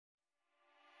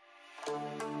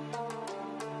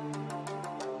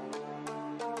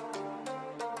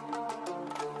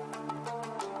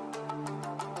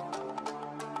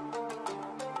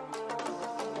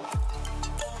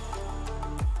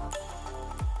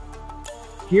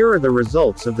Here are the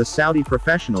results of the Saudi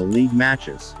Professional League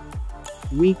matches.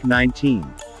 Week 19.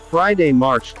 Friday,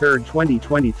 March 3,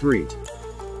 2023.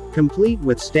 Complete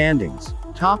with standings,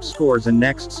 top scores and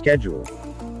next schedule.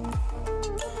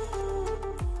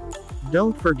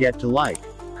 Don't forget to like,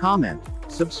 comment,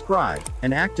 subscribe,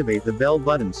 and activate the bell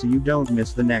button so you don't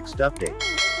miss the next update.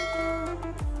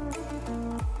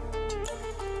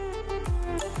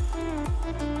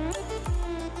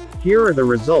 Here are the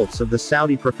results of the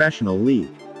Saudi Professional League.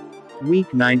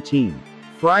 Week 19.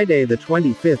 Friday the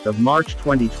 25th of March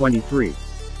 2023.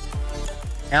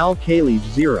 Al KHALEEJ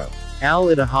 0. Al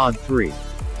Ittihad 3.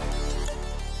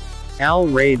 Al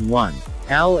Raed 1.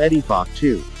 Al Ettifaq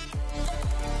 2.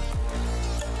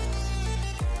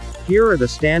 Here are the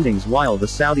standings while the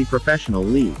Saudi Professional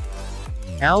League.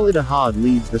 Al Ittihad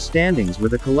leads the standings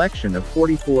with a collection of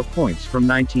 44 points from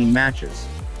 19 matches.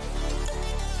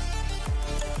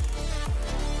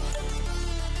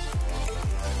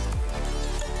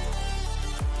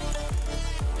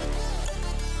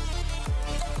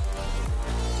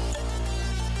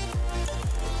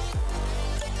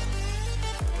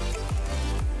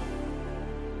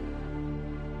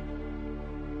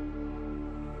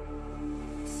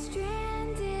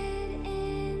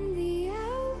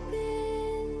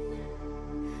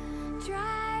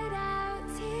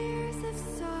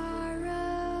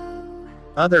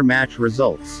 Other match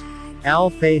results.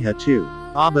 Al feiha 2.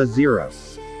 Abha 0.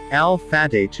 Al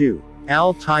fateh 2.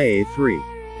 Al taee 3.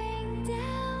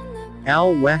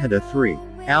 Al wehda 3.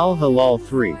 Al hilal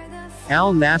 3.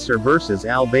 Al nassr vs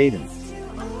Al batin.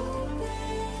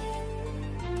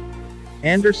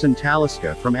 Anderson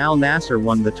Talisca from Al Nassr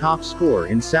won the top score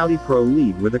in Saudi Pro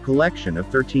League with a collection of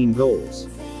 13 goals.